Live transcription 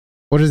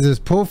What is this?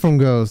 Pull from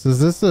Ghost. Is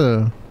this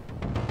a...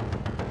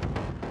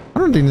 I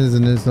don't think this is a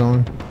new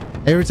song.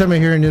 Every time I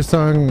hear a new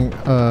song,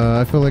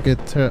 I feel like a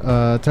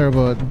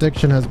terrible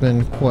addiction has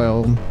been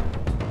quelled.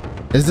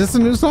 Is this a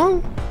new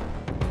song?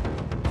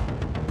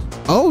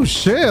 Oh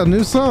shit, a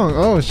new song.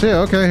 Oh shit,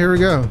 okay, here we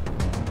go.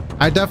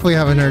 I definitely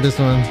haven't heard this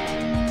one.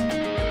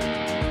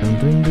 Dun,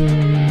 dun,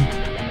 dun.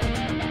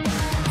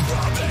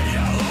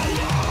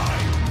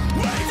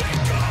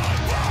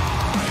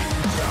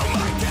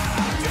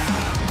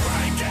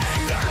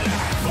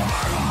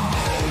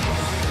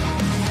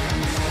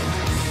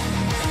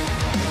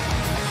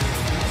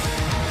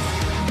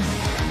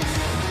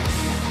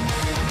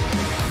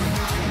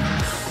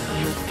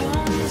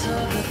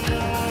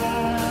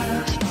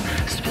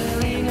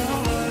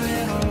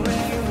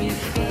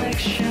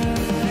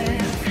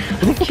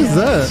 What the fuck is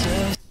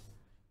that?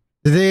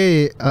 Did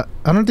they... I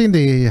don't think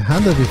they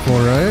had that before,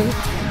 right?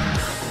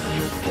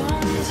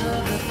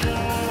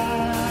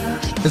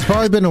 It's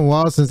probably been a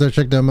while since I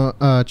checked them out,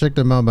 but I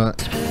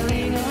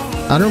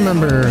don't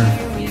remember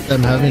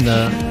them having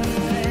that.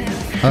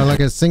 Like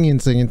a singing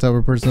type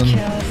of person.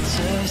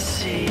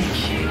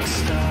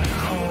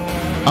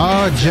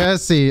 Oh,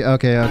 Jesse.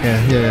 Okay,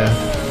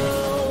 yeah.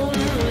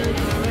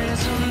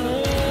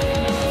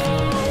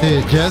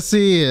 Dude,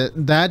 Jesse,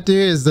 that dude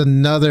is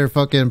another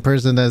fucking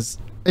person that's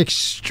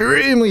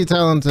extremely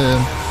talented.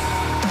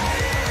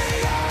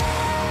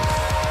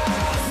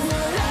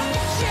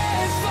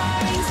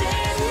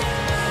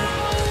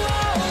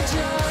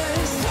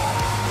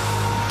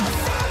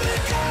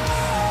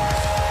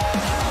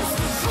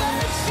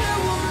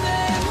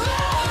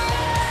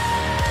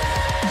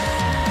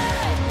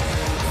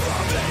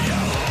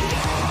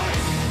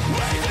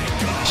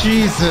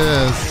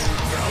 Jesus.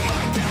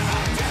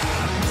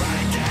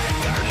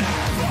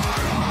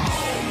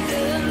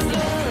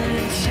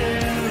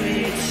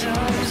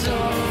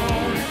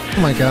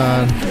 Oh my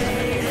god.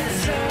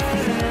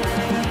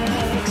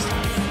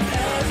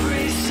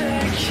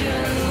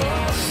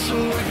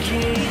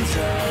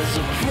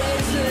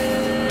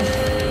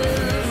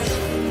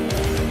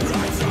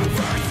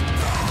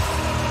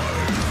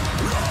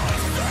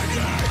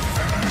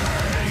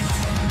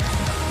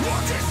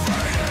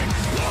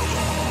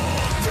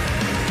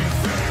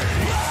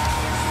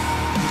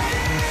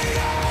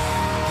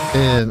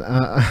 And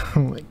oh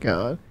my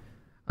god,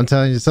 I'm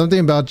telling you something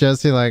about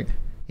Jesse, like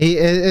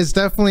it's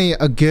definitely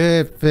a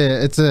good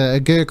fit. It's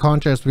a good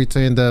contrast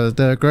between the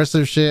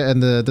aggressive shit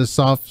and the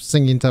soft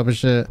singing type of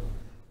shit.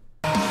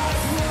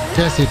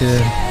 Jesse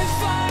did.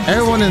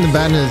 Everyone in the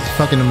band is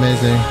fucking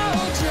amazing.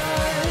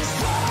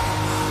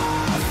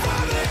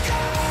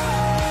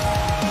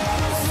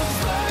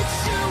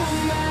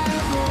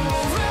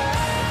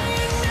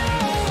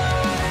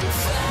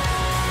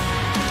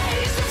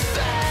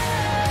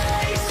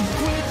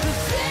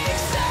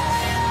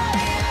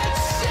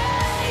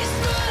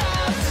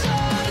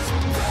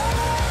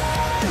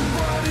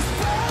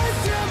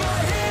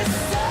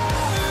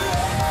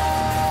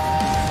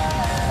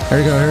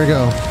 Here we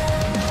go.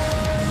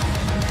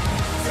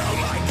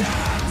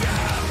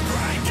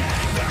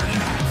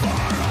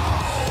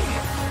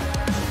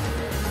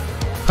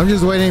 I'm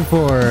just waiting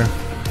for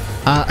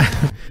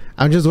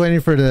I'm just waiting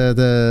for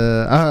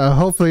the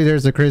hopefully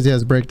there's a crazy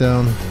ass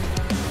breakdown.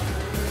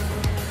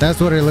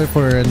 That's what I look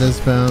for in this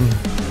band.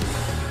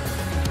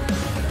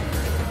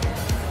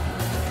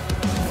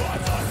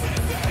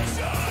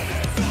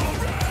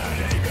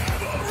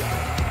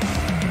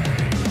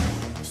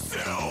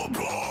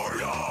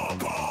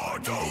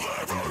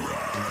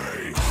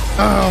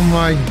 Oh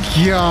my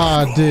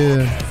god,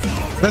 dude.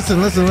 Listen.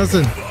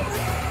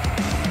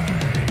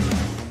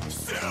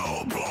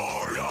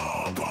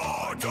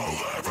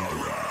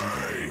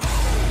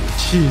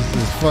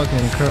 Jesus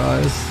fucking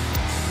Christ.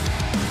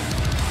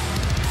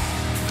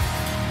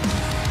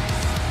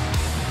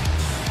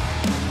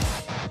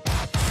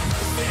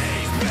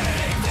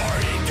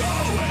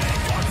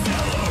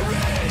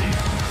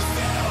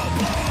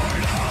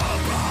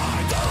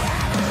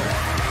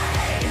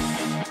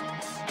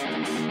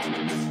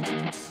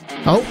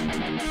 Oh.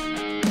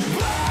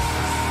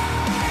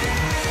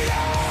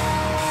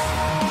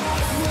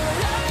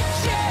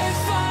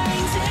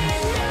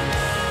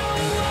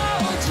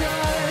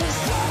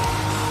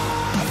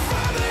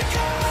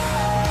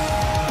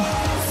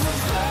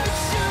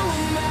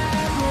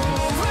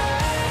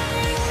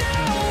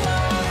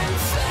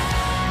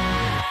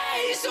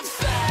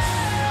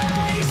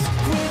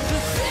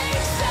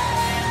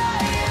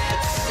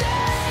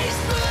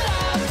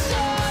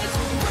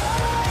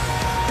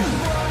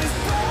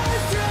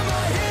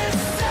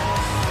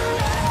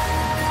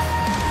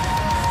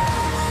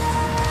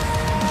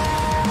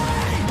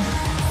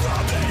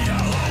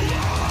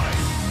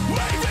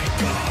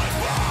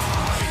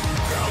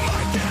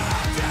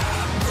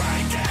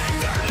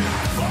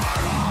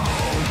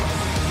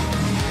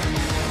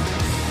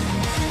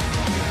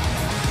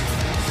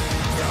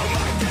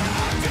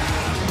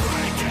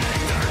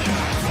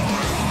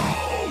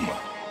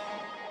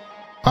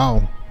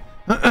 Oh.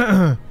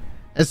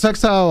 It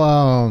sucks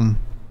how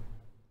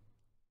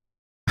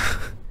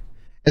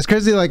It's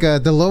crazy, like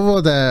the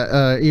level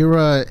that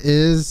ERRA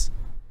is.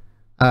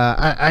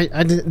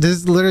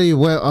 This literally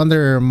went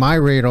under my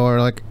radar.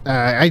 Like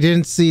I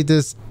didn't see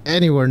this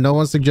anywhere. No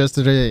one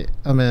suggested it.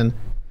 I mean,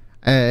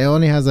 it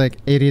only has like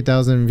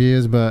 80,000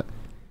 views, but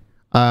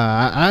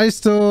I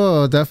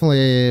still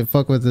definitely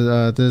fuck with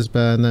this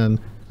band, and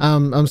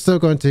I'm still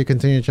going to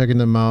continue checking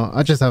them out.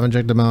 I just haven't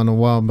checked them out in a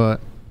while,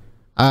 but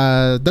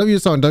W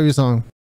song.